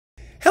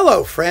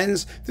Hello,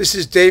 friends. This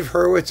is Dave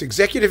Hurwitz,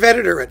 executive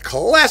editor at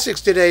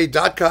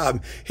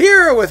ClassicsToday.com,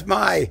 here with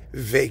my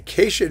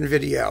vacation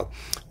video.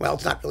 Well,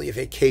 it's not really a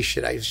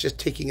vacation. I was just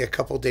taking a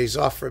couple days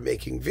off from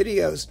making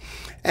videos.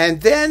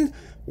 And then,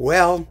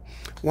 well,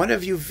 one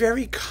of you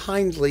very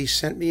kindly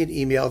sent me an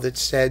email that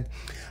said,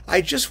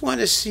 I just want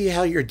to see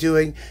how you're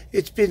doing.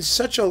 It's been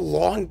such a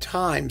long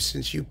time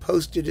since you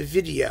posted a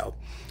video.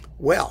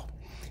 Well,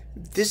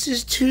 this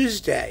is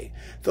Tuesday.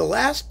 The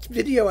last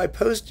video I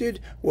posted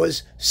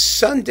was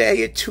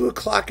Sunday at 2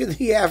 o'clock in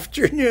the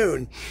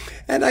afternoon.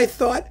 And I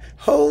thought,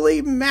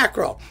 holy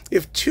mackerel,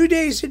 if 2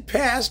 days had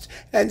passed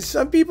and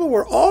some people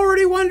were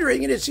already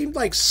wondering and it seemed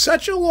like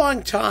such a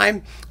long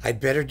time, I'd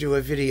better do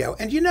a video.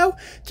 And you know,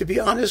 to be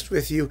honest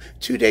with you,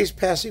 2 days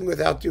passing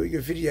without doing a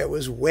video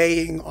was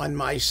weighing on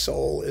my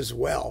soul as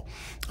well.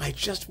 I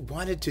just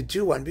wanted to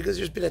do one because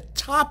there's been a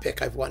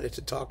topic I've wanted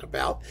to talk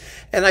about,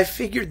 and I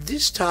figured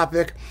this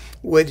topic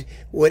would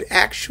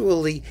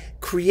actually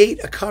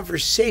create a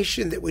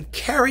conversation that would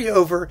carry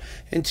over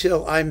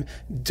until I'm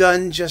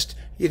done just,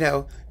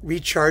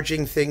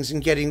 recharging things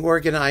and getting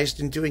organized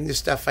and doing the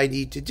stuff I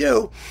need to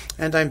do,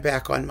 and I'm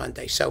back on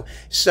Monday. So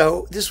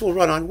this will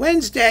run on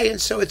Wednesday, and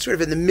so it's sort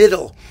of in the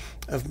middle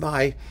of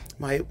my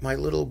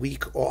little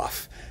week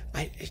off.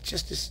 It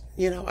just is,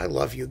 I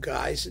love you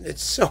guys, and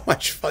it's so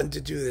much fun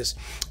to do this.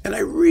 And I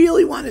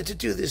really wanted to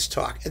do this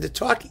talk. And the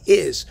talk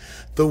is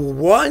the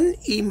one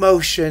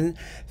emotion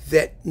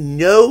that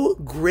no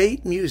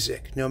great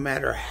music, no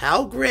matter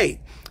how great,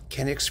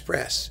 can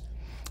express.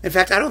 In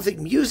fact, I don't think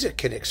music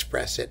can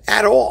express it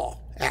at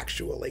all,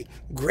 actually,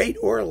 great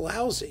or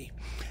lousy.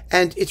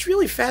 And it's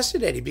really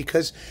fascinating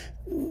because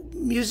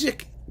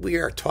music, we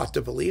are taught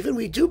to believe, and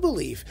we do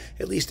believe,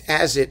 at least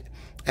as it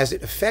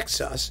affects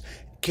us,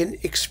 can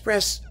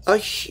express a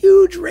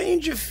huge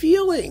range of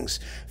feelings,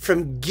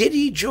 from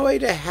giddy joy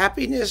to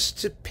happiness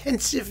to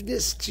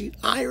pensiveness to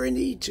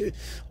irony to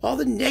all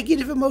the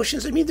negative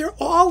emotions. I mean, they're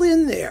all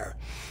in there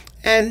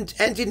and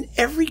in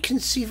every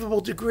conceivable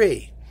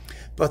degree.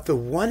 But the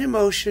one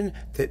emotion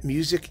that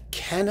music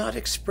cannot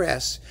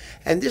express,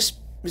 and this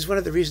is one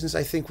of the reasons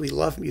I think we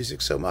love music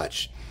so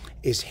much,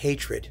 is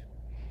hatred.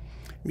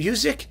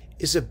 Music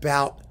is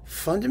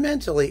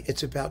fundamentally,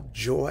 it's about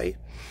joy,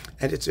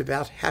 and it's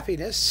about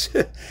happiness,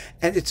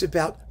 and it's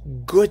about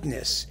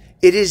goodness.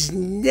 It is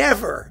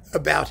never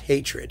about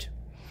hatred.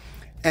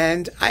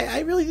 And I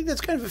really think that's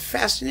kind of a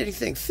fascinating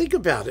thing. Think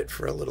about it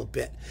for a little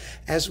bit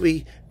as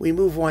we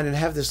move on and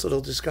have this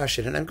little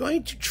discussion. And I'm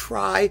going to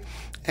try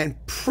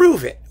and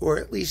prove it, or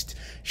at least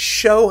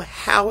show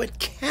how it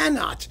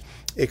cannot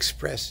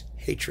express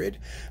hatred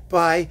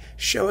by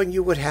showing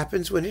you what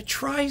happens when it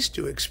tries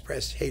to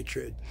express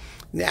hatred.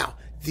 Now,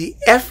 the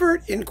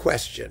effort in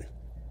question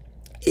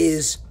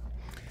is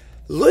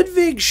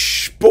Ludwig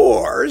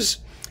Spohr's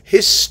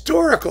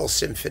historical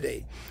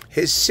symphony,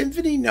 his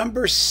symphony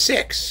number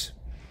 6.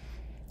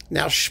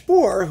 Now,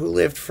 Spohr, who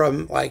lived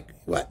from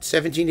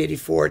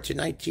 1784 to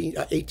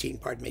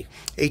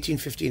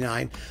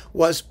 1859,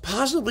 was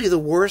possibly the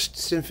worst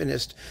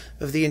symphonist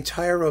of the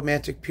entire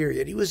Romantic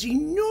period. He was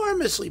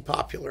enormously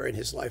popular in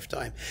his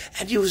lifetime,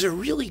 and he was a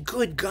really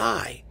good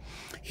guy.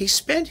 He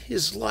spent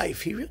his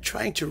life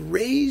trying to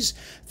raise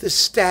the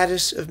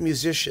status of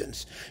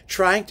musicians,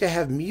 trying to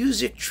have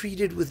music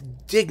treated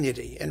with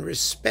dignity and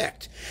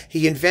respect.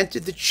 He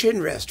invented the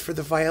chin rest for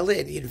the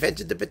violin. He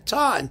invented the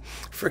baton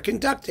for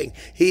conducting.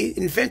 He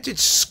invented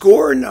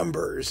score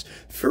numbers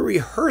for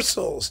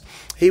rehearsals.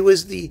 He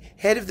was the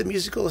head of the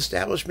musical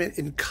establishment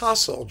in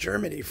Kassel,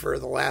 Germany, for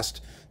the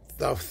last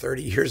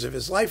 30 years of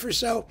his life or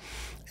so.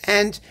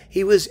 And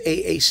he was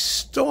a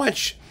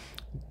staunch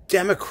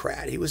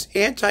Democrat. He was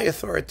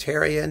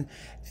anti-authoritarian.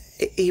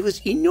 He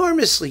was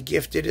enormously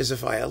gifted as a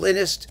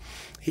violinist.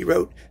 He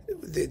wrote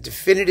the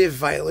definitive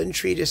violin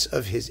treatise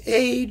of his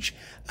age.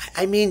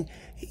 I mean,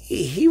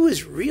 he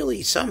was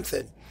really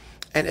something,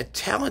 and a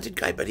talented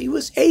guy, but he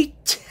was a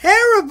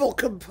terrible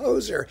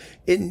composer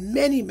in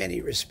many, many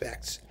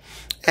respects.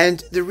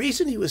 And the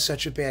reason he was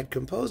such a bad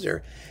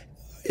composer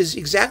is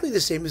exactly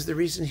the same as the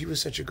reason he was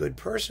such a good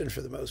person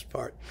for the most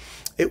part.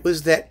 It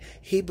was that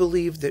he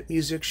believed that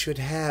music should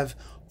have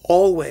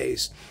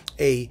always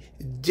a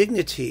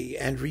dignity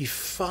and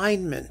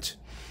refinement.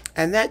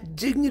 And that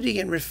dignity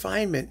and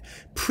refinement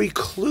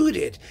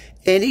precluded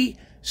any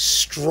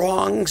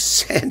strong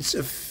sense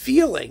of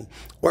feeling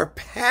or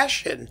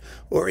passion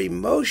or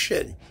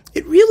emotion.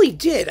 It really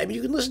did. I mean,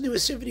 you can listen to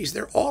his symphonies.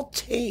 They're all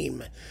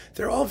tame.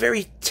 They're all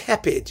very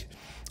tepid.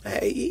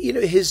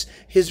 His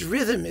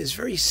rhythm is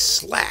very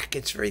slack.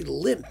 It's very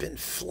limp and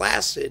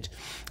flaccid,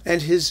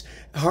 and his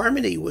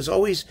harmony was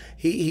always.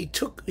 He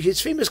took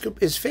his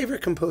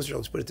favorite composer.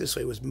 Let's put it this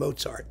way: was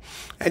Mozart,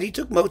 and he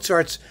took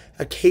Mozart's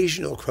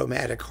occasional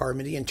chromatic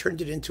harmony and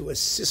turned it into a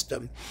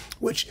system,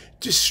 which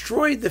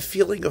destroyed the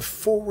feeling of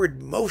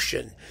forward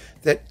motion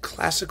that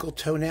classical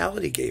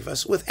tonality gave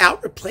us,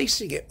 without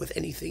replacing it with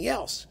anything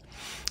else.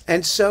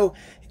 And so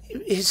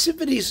his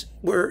symphonies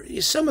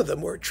some of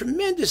them were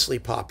tremendously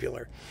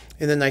popular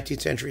in the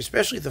 19th century,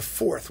 especially the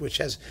fourth, which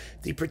has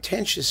the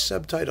pretentious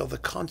subtitle, The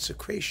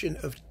Consecration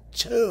of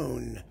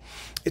Tone.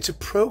 It's a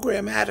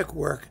programmatic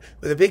work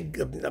with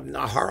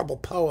a horrible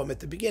poem at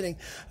the beginning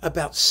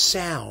about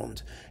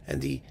sound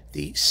and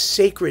the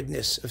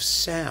sacredness of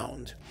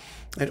sound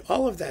and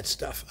all of that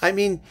stuff. I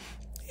mean,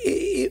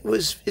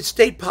 it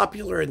stayed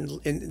popular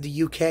in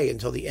the UK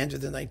until the end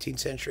of the 19th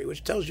century,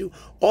 which tells you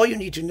all you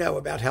need to know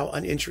about how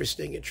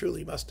uninteresting it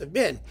truly must have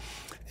been.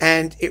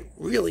 And it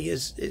really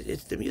is,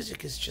 the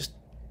music is just,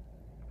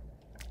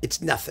 it's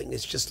nothing.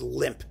 It's just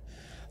limp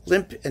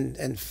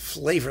and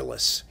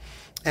flavorless.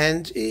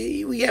 And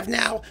we have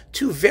now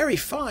two very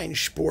fine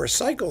Spohr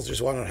cycles.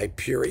 There's one on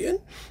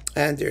Hyperion,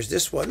 and there's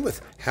this one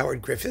with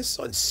Howard Griffiths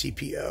on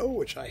CPO,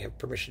 which I have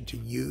permission to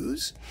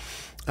use,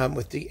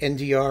 with the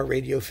NDR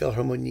Radio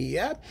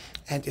Philharmonia.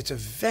 And it's a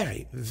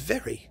very,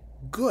 very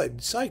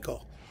good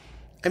cycle.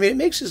 I mean, it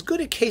makes as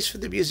good a case for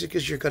the music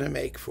as you're going to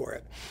make for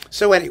it.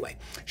 So anyway,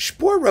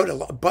 Spohr wrote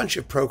a bunch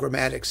of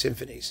programmatic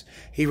symphonies.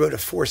 He wrote a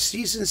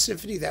four-season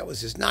symphony. That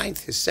was his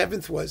ninth. His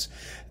seventh was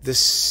the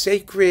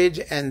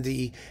sacred and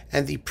the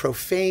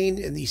profane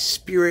and the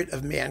spirit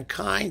of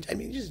mankind. I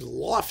mean, just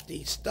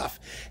lofty stuff.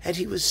 And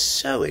he was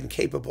so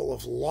incapable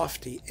of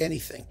lofty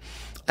anything.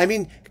 I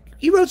mean,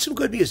 he wrote some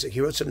good music.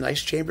 He wrote some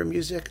nice chamber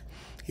music.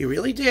 He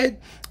really did.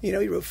 You know,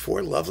 he wrote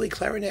 4 lovely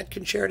clarinet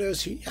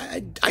concertos.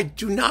 I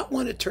do not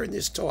want to turn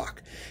this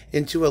talk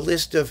into a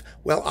list of,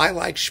 well, I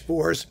like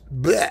Spohr's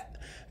bleh.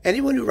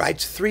 Anyone who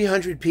writes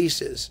 300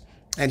 pieces,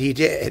 and he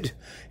did,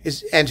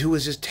 and who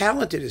was as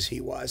talented as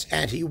he was,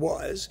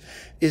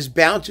 is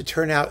bound to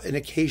turn out an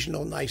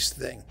occasional nice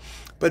thing.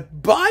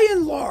 But by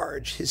and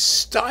large, his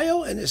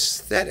style and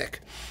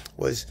aesthetic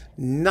was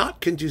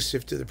not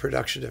conducive to the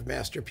production of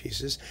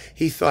masterpieces.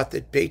 He thought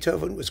that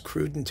Beethoven was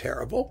crude and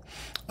terrible,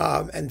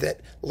 and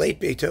that late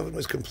Beethoven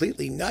was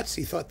completely nuts.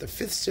 He thought the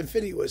Fifth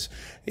Symphony was,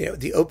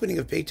 the opening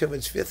of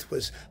Beethoven's Fifth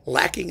was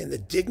lacking in the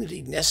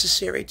dignity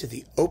necessary to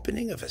the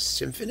opening of a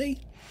symphony.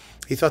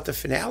 He thought the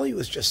finale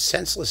was just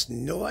senseless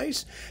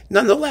noise.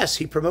 Nonetheless,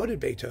 he promoted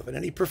Beethoven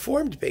and he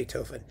performed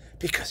Beethoven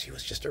because he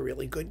was just a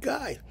really good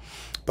guy.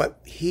 But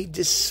he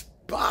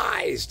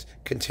despised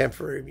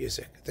contemporary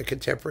music, the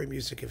contemporary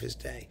music of his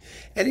day.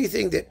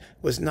 Anything that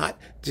was not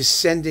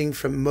descending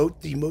from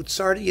the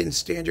Mozartian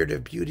standard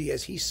of beauty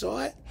as he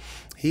saw it,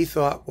 he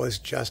thought was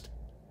just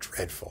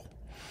dreadful.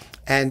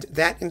 And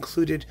that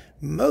included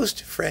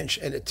most French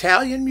and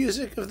Italian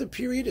music of the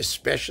period,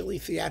 especially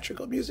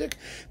theatrical music,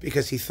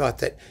 because he thought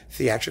that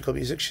theatrical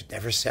music should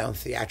never sound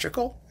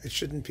theatrical. It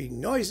shouldn't be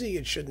noisy.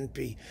 It shouldn't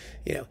be,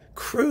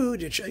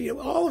 crude. It should,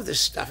 all of this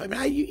stuff. I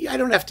mean, I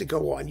don't have to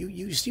go on.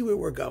 You see where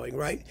we're going,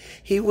 right?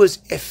 He was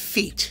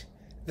effete.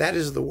 That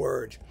is the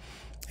word.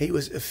 He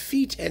was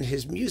effete, and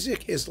his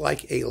music is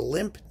like a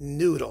limp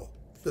noodle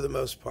for the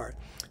most part.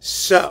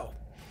 So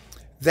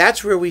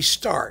that's where we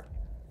start.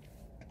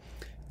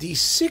 The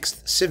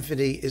Sixth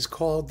Symphony is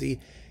called the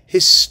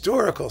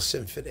Historical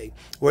Symphony,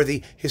 or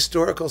the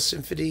Historical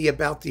Symphony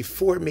about the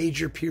 4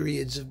 major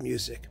periods of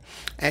music.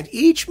 And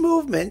each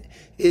movement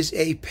is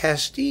a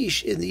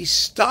pastiche in the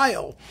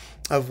style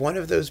of one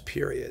of those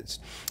periods.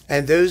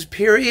 And those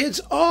periods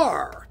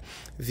are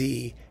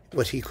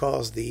what he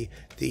calls the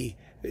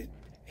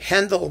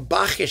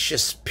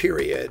Handel-Bachische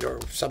period,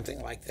 or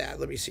something like that.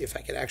 Let me see if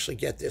I can actually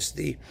get this.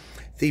 The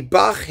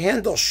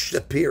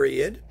Bach-Handelsche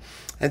period.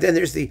 And then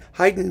there's the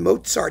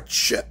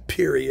Haydn-Mozartsche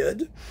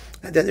period.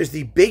 And then there's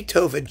the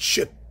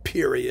Beethovensche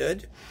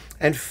period.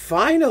 And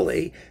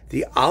finally,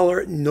 the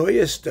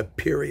Allerneueste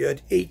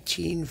period,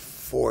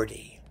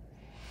 1840.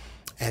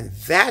 And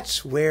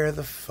that's where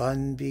the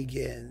fun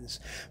begins.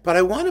 But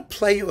I want to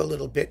play you a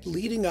little bit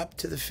leading up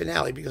to the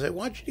finale, because I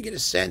want you to get a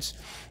sense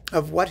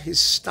of what his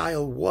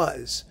style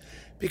was.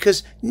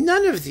 Because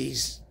none of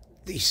these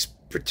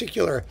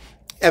particular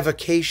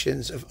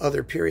evocations of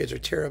other periods are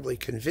terribly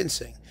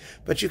convincing,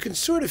 but you can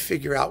sort of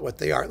figure out what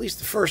they are. At least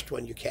the first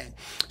one you can.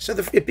 So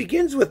it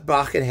begins with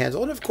Bach and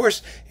Handel, and of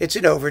course it's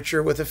an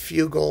overture with a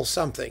fugal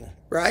something,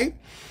 right?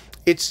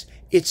 It's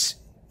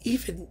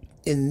even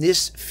in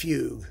this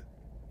fugue,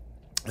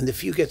 when the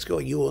fugue gets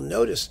going, you will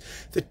notice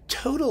the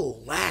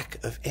total lack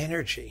of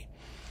energy.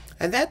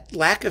 And that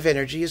lack of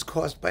energy is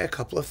caused by a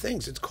couple of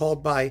things. It's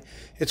caused by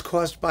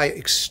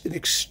an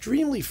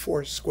extremely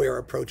four-square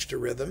approach to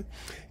rhythm.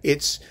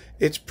 It's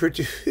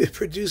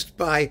produced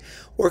by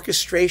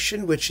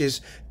orchestration, which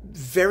is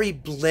very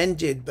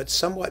blended but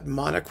somewhat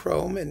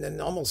monochrome, and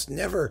then almost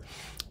never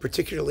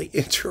particularly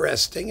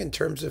interesting in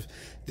terms of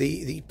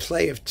the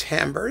play of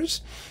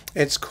timbres.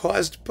 It's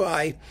caused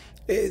by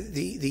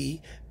the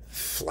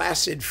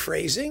flaccid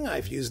phrasing.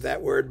 I've used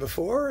that word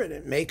before, and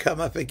it may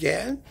come up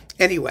again.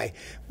 Anyway,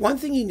 one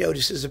thing he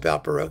notices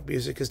about Baroque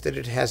music is that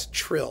it has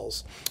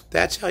trills.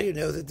 That's how you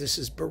know that this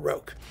is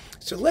Baroque.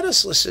 So let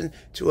us listen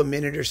to a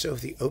minute or so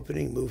of the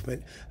opening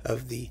movement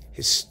of the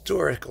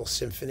Historical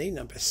Symphony,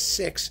 number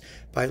 6,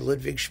 by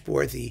Ludwig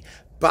Spohr, the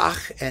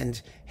Bach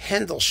and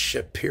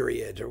Handelsche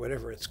period, or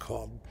whatever it's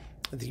called,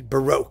 the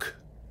Baroque.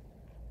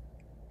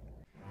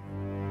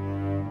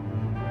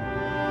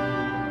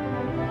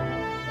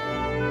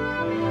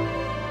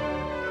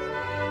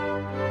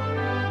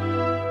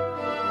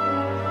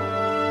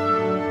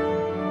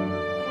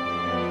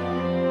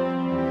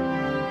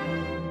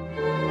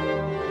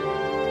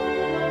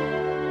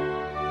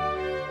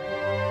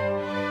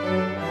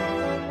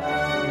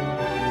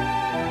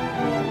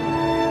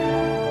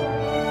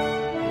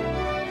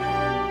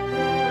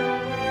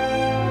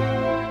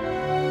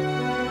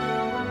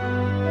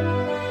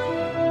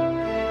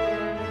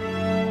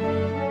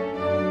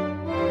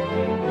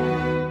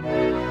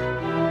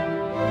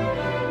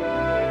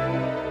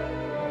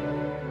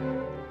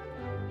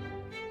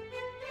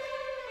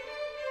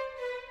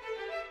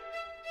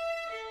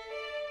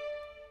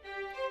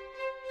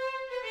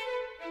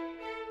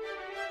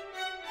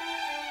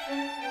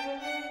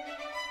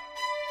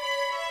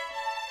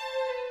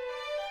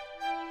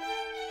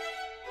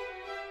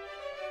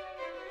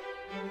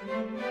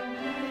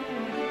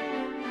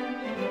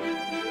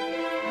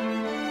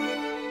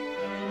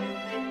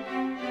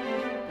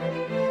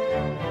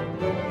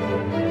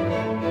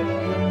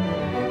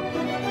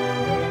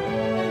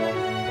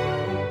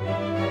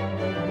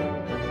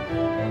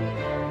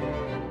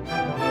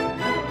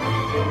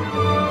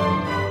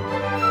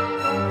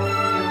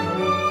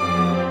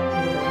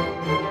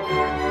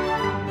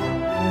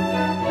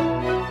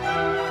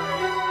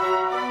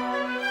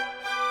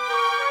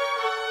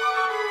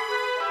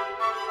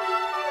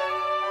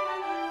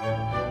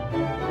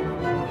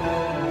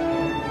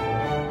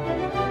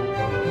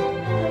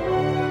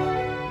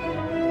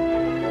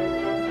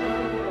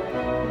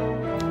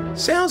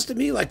 Sounds to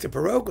me like the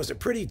Baroque was a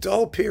pretty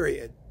dull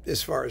period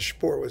as far as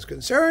Spohr was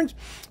concerned,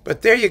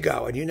 but there you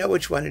go, and you know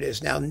which one it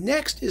is. Now,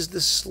 next is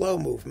the slow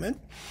movement,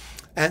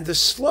 and the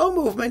slow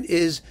movement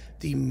is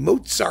the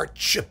Mozart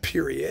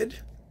period.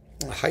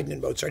 Haydn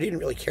and Mozart, he didn't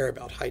really care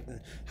about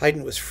Haydn.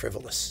 Haydn was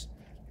frivolous.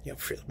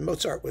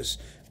 Mozart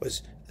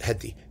had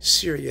the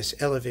serious,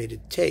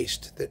 elevated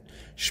taste that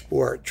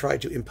Spohr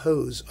tried to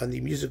impose on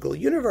the musical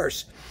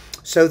universe.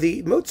 So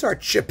the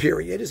Mozart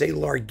period is a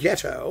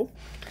larghetto,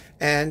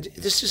 and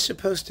this is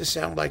supposed to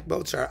sound like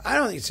Mozart. I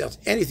don't think it sounds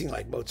anything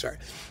like Mozart.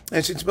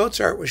 And since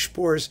Mozart was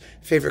Spohr's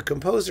favorite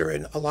composer,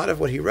 and a lot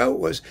of what he wrote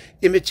was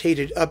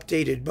imitated,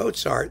 updated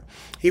Mozart,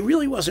 he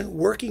really wasn't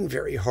working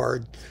very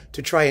hard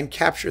to try and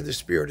capture the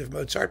spirit of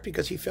Mozart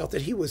because he felt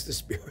that he was the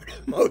spirit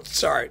of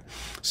Mozart.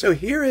 So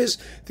here is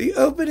the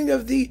opening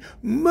of the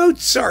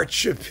Mozart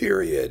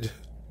period.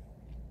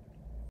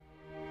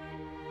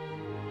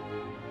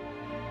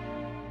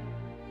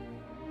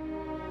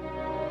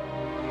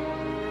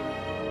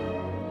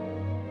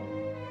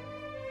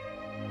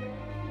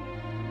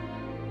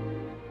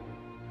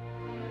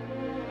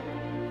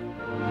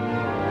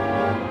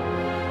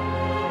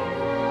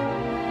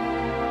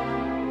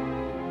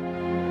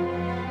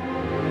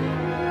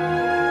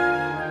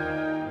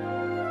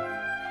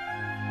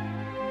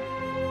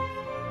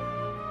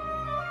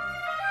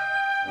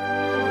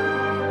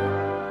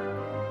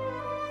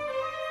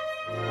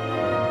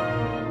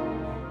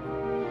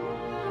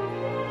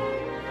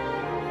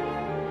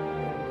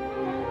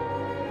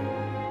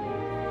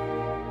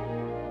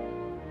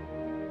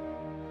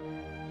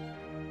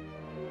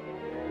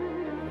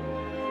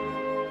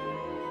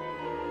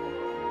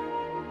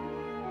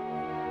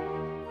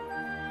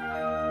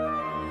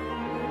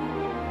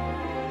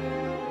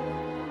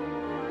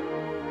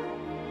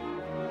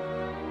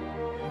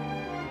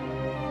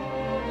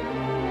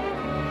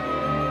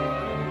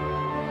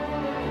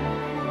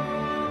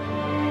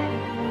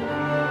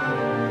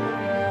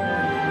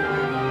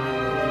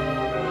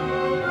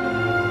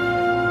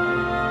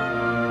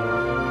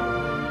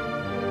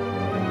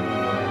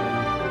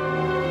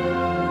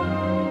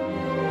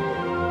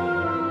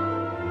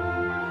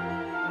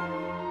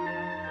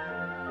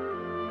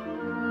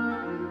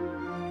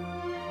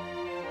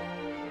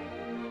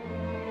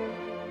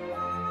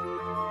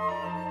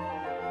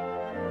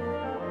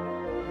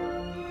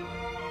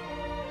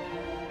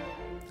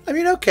 I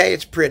mean, okay,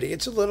 it's pretty.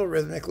 It's a little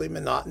rhythmically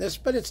monotonous,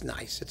 but it's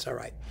nice. It's all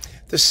right.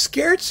 The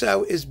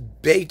scherzo is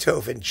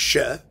Beethoven-sh,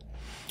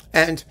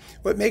 and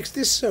what makes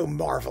this so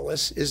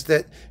marvelous is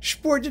that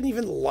Spohr didn't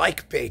even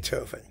like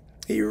Beethoven.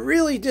 He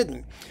really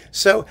didn't.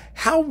 So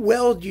how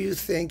well do you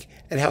think,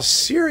 and how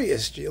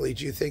seriously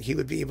do you think he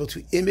would be able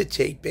to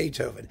imitate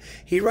Beethoven?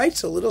 He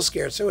writes a little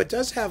scherzo. It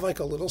does have like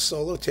a little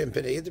solo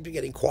timpani at the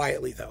beginning,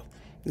 quietly though.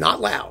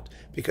 Not loud,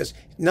 because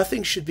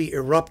nothing should be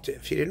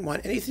eruptive. He didn't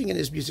want anything in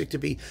his music to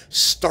be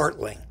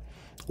startling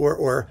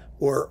or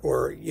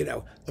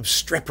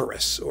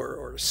obstreperous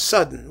or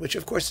sudden, which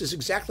of course is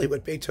exactly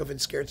what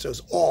Beethoven's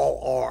scherzos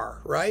all are,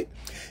 right?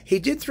 He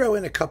did throw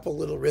in a couple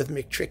little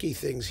rhythmic tricky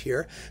things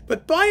here,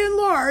 but by and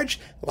large,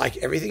 like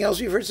everything else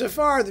we've heard so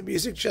far, the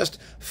music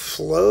just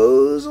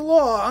flows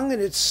along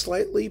and it's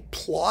slightly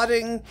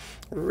plodding,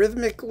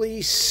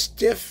 rhythmically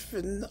stiff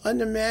and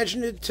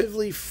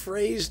unimaginatively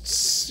phrased,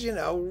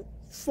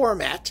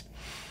 format.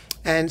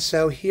 And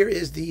so here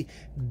is the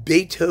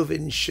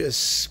Beethoven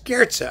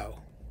scherzo.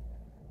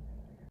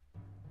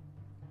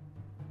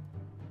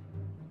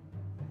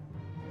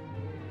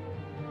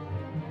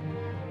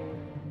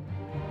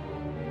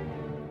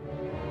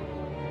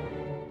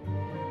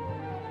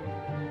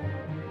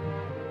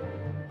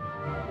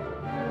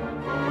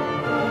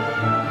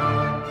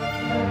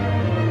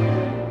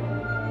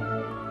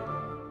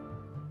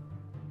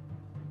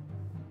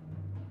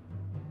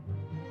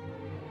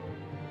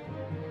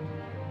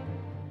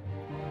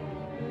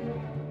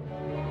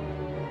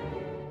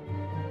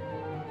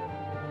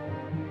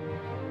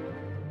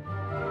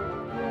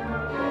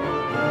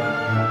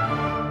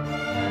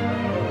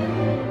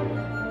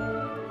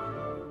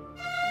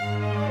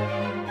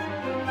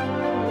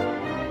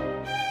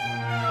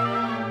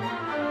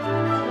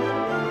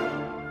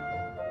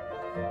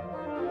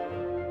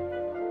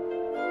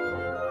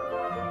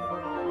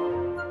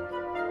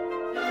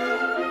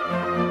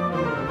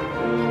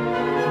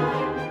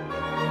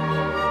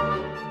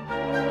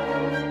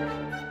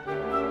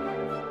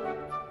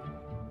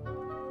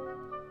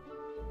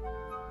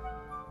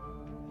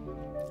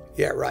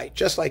 right.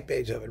 Just like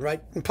Beethoven,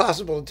 right?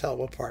 Impossible to tell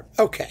them apart.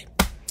 Okay.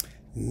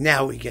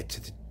 Now we get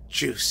to the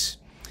juice,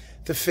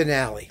 the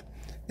finale.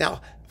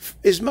 Now,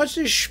 as much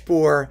as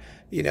Spohr,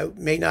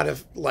 may not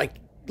have liked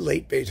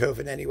late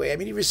Beethoven anyway. I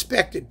mean, he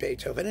respected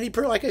Beethoven, and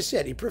like I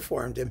said, he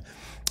performed him,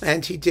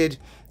 and he did.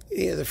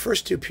 The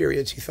first two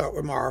periods he thought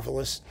were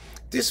marvelous.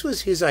 This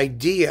was his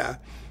idea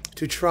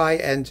to try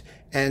and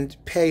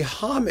pay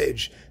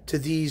homage to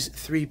these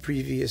three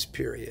previous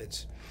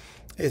periods,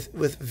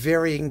 with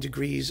varying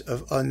degrees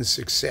of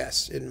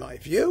unsuccess, in my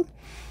view.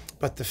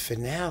 But the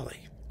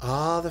finale,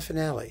 the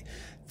finale.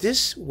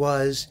 This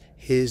was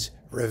his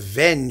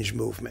revenge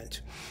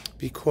movement,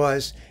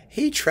 because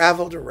he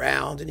traveled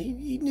around and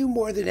he knew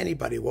more than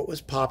anybody what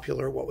was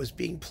popular, what was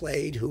being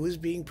played, who was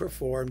being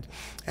performed.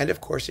 And of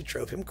course, it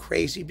drove him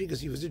crazy because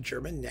he was a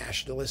German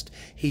nationalist.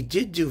 He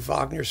did do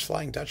Wagner's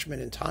Flying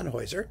Dutchman and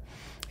Tannhäuser.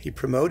 He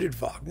promoted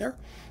Wagner.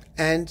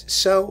 And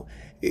so,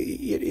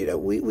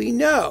 we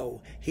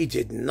know he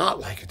did not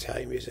like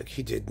Italian music.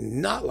 He did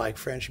not like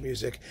French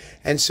music.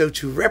 And so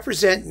to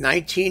represent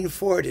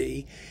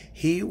 1940,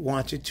 he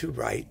wanted to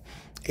write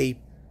a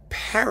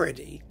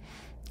parody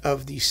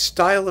of the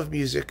style of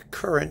music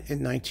current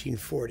in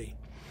 1940,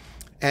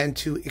 and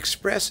to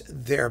express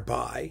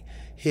thereby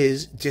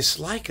his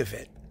dislike of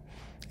it.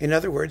 In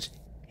other words,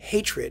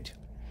 hatred,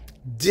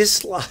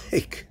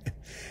 dislike.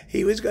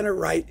 He was going to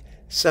write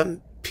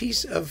some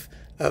piece of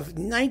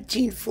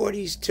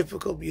 1940s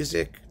typical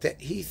music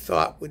that he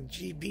thought would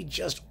be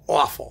just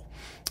awful.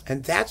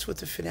 And that's what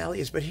the finale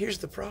is. But here's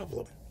the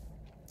problem.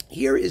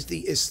 Here is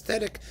the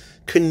aesthetic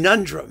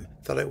conundrum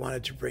that I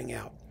wanted to bring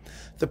out.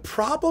 The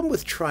problem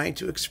with trying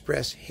to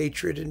express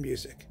hatred in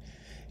music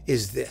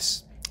is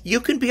this. You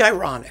can be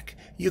ironic,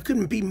 you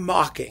can be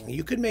mocking,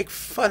 you can make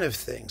fun of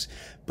things,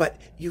 but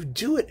you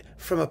do it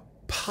from a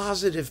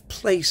positive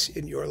place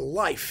in your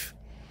life.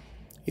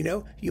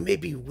 You may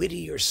be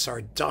witty or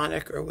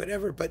sardonic or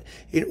whatever, but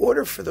in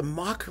order for the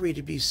mockery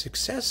to be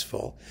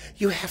successful,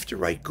 you have to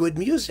write good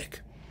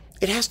music.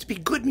 It has to be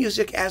good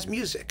music as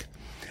music.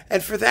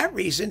 And for that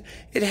reason,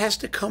 it has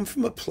to come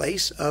from a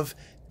place of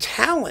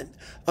talent,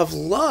 of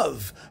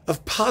love,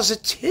 of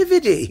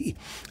positivity,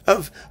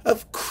 of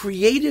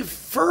creative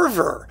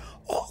fervor,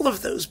 all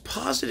of those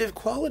positive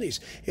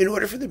qualities in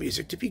order for the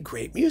music to be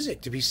great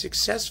music, to be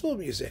successful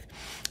music.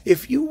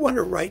 If you want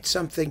to write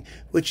something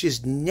which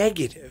is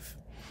negative,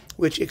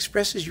 which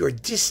expresses your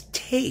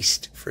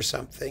distaste for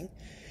something,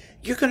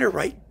 you're going to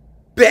write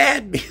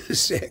bad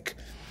music.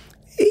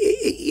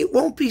 It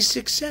won't be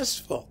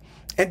successful.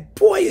 And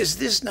boy, is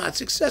this not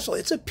successful.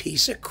 It's a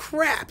piece of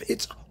crap.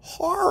 It's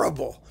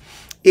horrible.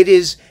 It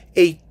is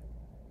a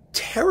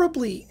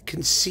terribly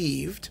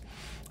conceived,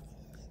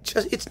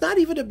 it's not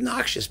even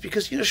obnoxious,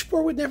 because,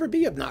 Spohr would never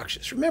be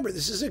obnoxious. Remember,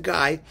 this is a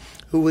guy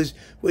who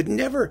would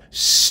never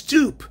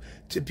stoop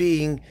to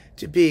being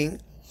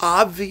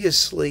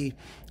obviously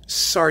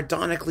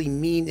sardonically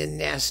mean and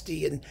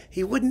nasty, and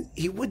he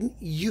wouldn't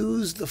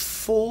use the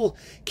full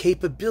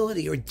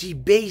capability or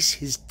debase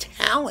his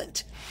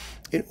talent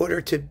in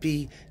order to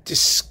be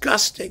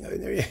disgusting,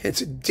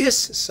 to diss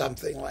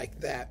something like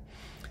that.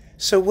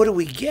 So what do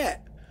we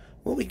get?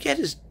 What we get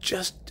is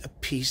just a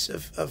piece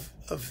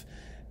of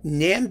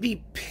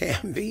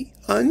namby-pamby,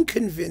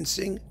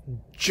 unconvincing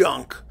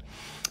junk.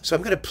 So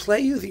I'm going to play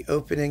you the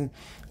opening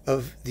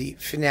of the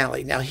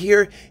finale. Now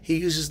here he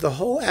uses the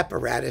whole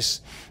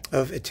apparatus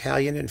of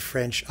Italian and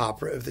French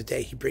opera of the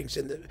day. He brings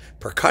in the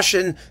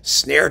percussion,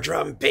 snare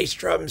drum, bass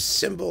drum,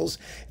 cymbals,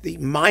 the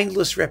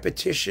mindless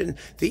repetition,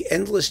 the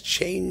endless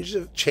chains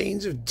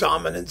of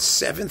dominant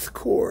seventh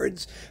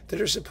chords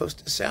that are supposed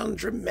to sound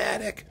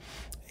dramatic.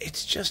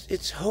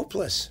 It's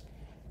hopeless.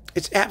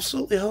 It's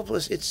absolutely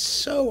hopeless. It's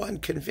so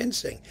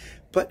unconvincing.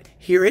 But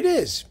here it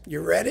is. You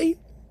ready?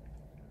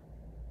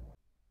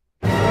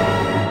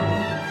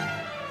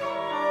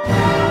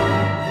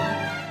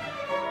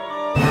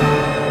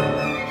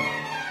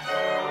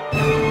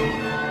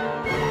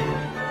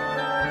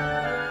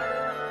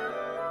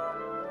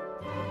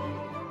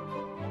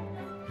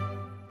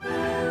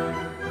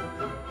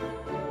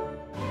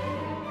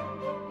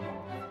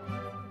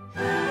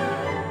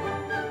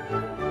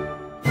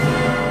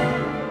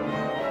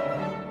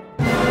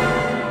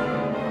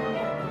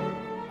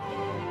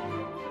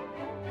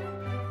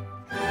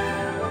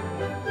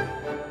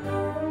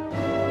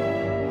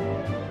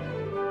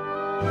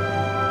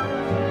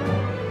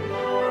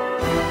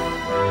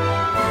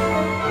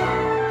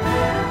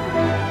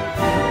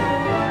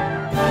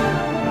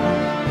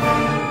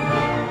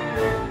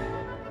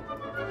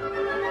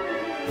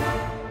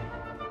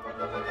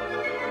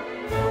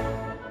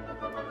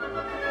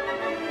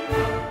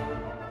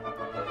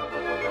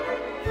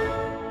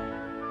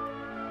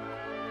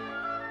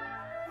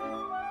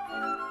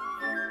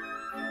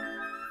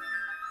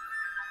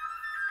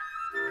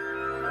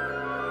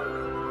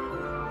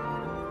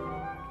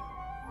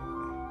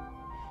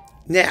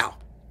 Now,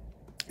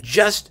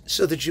 just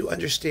so that you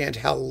understand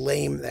how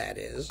lame that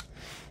is,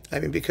 I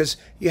mean, because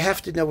you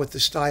have to know what the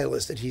style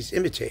is that he's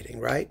imitating,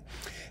 right?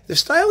 The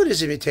style that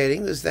he's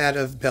imitating is that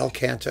of bel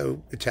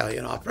canto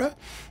Italian opera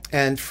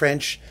and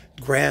French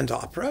grand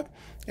opera,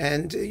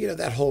 and,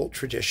 that whole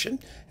tradition,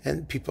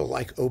 and people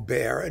like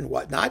Aubert and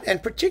whatnot,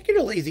 and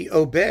particularly the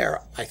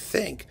Aubert, I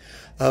think,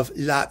 of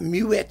La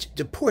Muette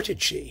de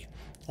Portici,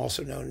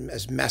 also known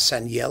as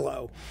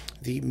Masaniello,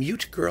 the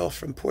mute girl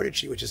from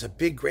Portici, which is a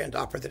big grand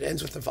opera that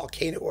ends with a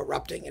volcano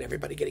erupting and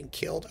everybody getting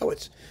killed. Oh,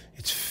 it's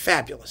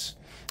fabulous.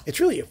 It's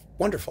really a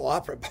wonderful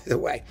opera, by the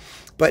way.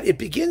 But it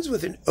begins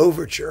with an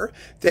overture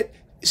that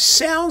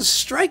sounds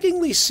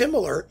strikingly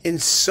similar in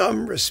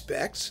some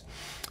respects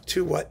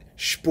to what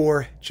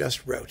Spohr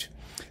just wrote.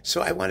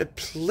 So I want to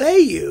play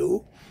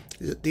you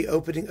the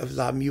opening of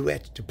La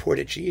Muette de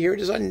Portici. Here it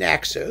is on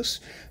Naxos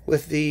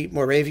with the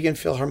Moravian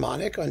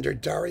Philharmonic under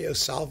Dario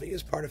Salvi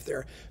as part of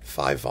their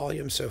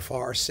 5-volume so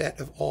far set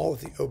of all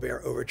of the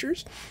Aubert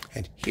overtures.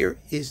 And here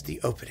is the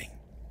opening.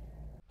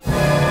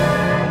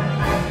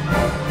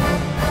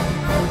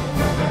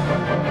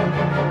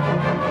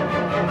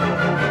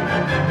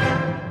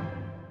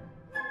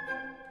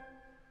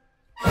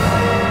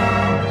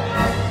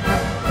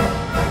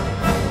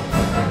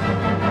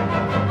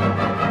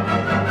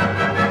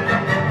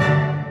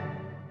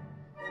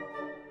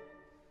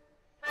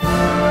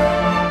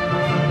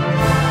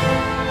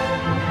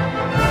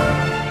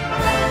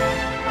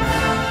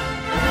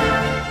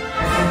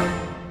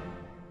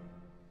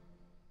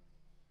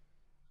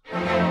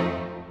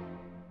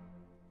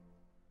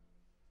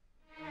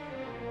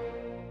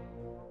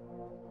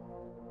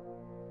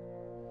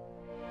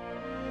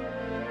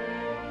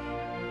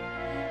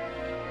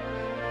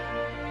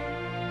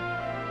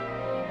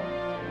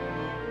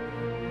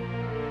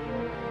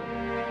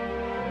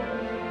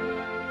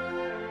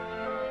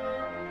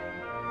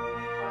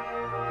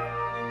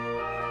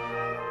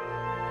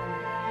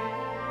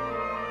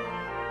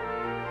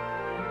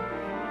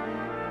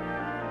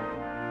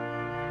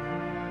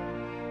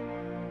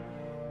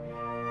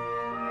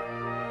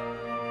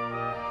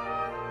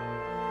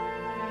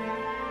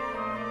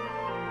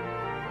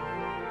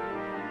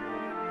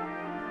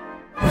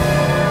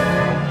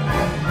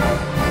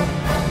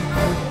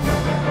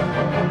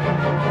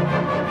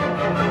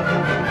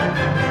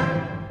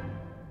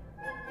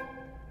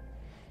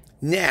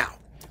 Now,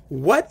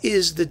 what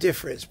is the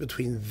difference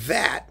between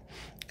that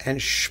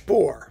and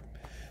Spohr?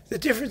 The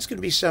difference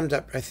can be summed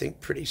up, I think,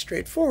 pretty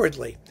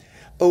straightforwardly.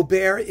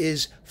 Aubert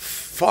is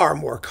far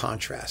more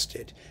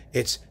contrasted.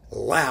 It's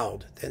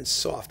loud than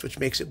soft, which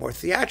makes it more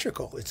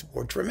theatrical. It's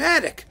more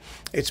dramatic.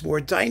 It's more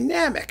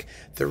dynamic.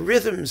 The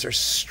rhythms are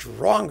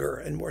stronger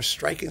and more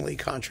strikingly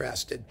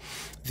contrasted.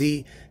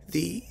 The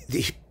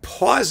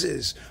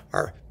pauses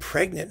are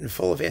pregnant and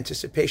full of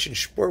anticipation.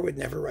 Spohr would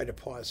never write a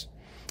pause.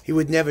 He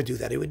would never do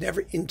that. He would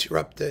never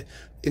interrupt the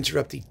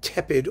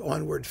tepid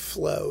onward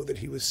flow that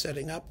he was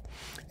setting up.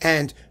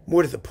 And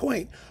more to the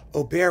point,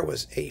 Aubert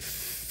was a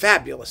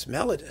fabulous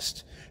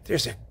melodist.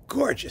 There's a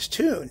gorgeous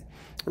tune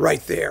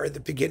right there at the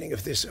beginning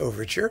of this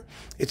overture.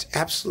 It's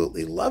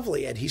absolutely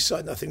lovely, and he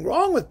saw nothing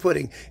wrong with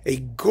putting a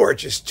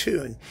gorgeous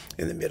tune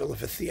in the middle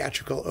of a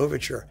theatrical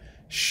overture.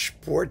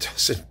 Spohr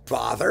doesn't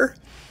bother.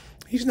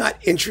 He's not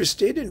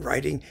interested in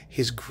writing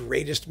his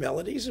greatest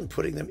melodies and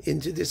putting them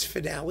into this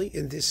finale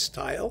in this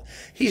style.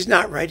 He's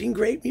not writing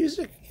great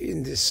music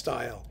in this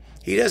style.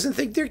 He doesn't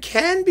think there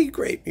can be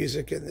great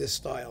music in this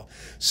style.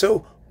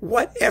 So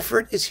what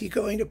effort is he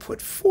going to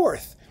put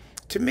forth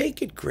to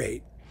make it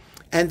great?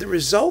 And the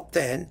result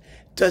then,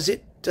 does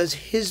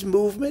his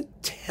movement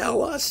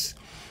tell us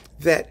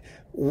that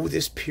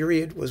this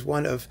period was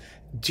one of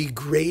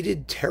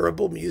degraded,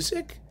 terrible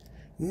music?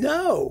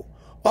 No.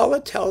 All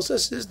it tells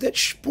us is that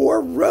Spohr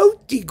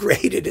wrote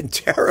degraded and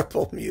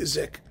terrible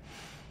music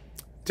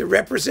to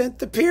represent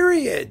the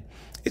period.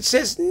 It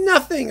says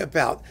nothing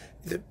about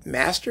the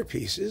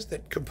masterpieces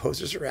that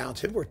composers around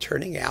him were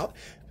turning out,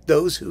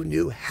 those who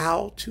knew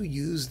how to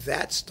use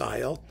that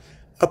style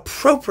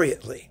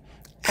appropriately,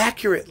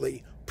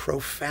 accurately,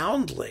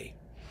 profoundly.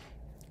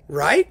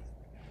 Right?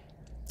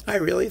 I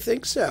really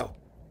think so.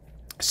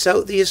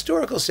 So the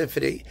Historical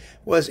Symphony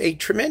was a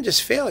tremendous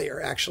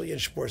failure, actually, in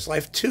Spohr's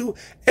life, to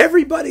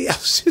everybody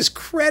else's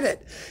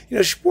credit.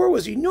 Spohr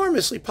was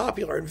enormously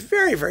popular and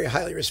very, very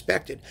highly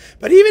respected.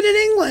 But even in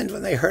England,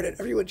 when they heard it,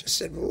 everyone just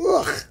said,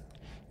 ugh,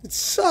 it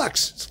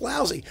sucks, it's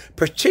lousy,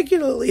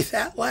 particularly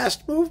that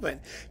last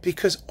movement,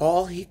 because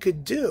all he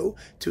could do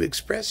to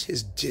express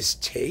his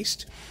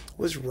distaste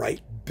was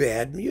write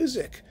bad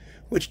music,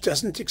 which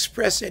doesn't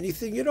express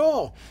anything at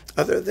all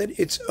other than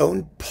its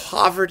own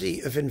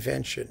poverty of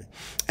invention.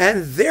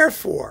 And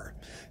therefore,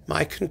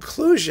 my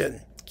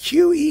conclusion,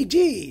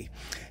 QED,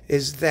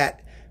 is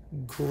that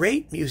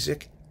great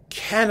music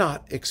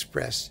cannot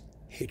express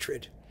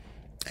hatred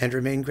and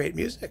remain great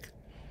music.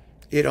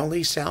 It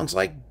only sounds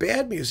like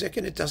bad music,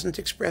 and it doesn't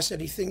express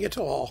anything at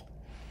all.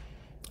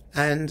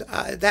 And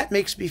that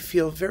makes me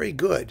feel very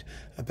good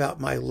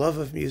about my love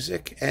of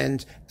music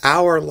and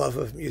our love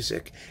of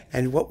music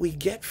and what we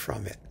get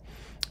from it,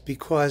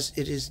 because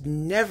it is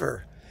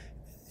never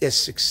a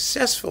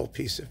successful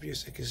piece of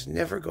music is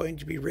never going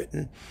to be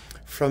written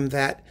from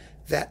that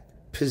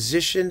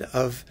position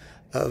of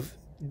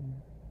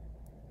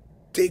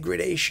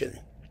degradation.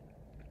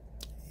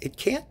 It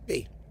can't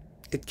be.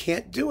 It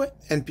can't do it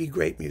and be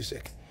great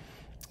music.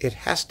 It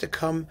has to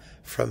come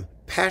from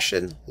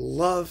passion,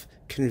 love,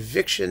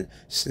 conviction,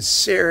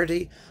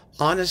 sincerity,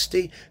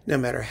 honesty, no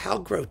matter how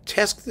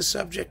grotesque the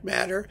subject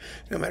matter,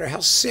 no matter how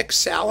sick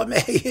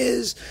Salome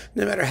is,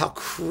 no matter how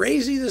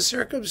crazy the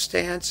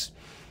circumstance,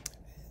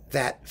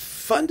 that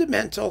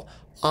fundamental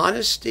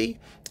honesty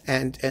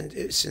and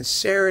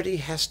sincerity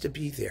has to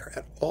be there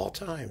at all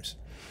times,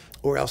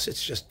 or else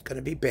it's just going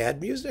to be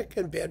bad music,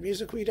 and bad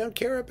music we don't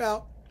care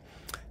about.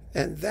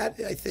 And that,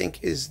 I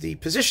think, is the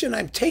position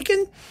I'm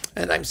taking,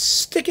 and I'm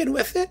sticking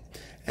with it.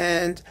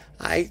 And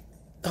I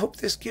hope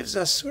this gives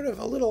us sort of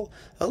a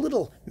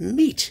little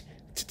meat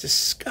to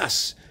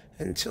discuss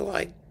until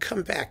I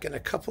come back in a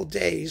couple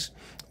days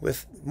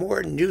with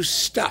more new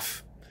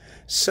stuff.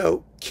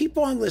 So keep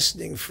on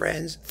listening,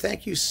 friends.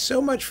 Thank you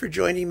so much for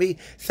joining me.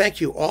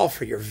 Thank you all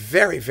for your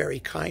very, very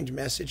kind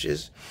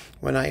messages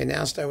when I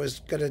announced I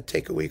was going to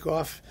take a week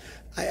off.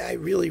 I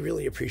really,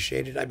 really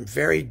appreciate it. I'm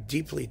very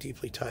deeply,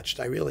 deeply touched.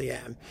 I really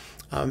am.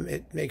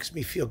 It makes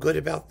me feel good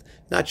about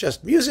not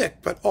just music,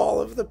 but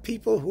all of the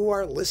people who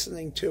are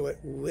listening to it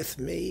with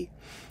me.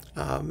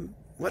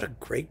 What a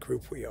great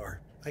group we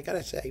are. I got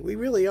to say, we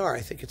really are. I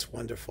think it's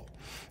wonderful.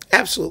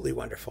 Absolutely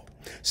wonderful.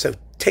 So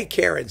take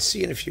care and see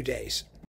you in a few days.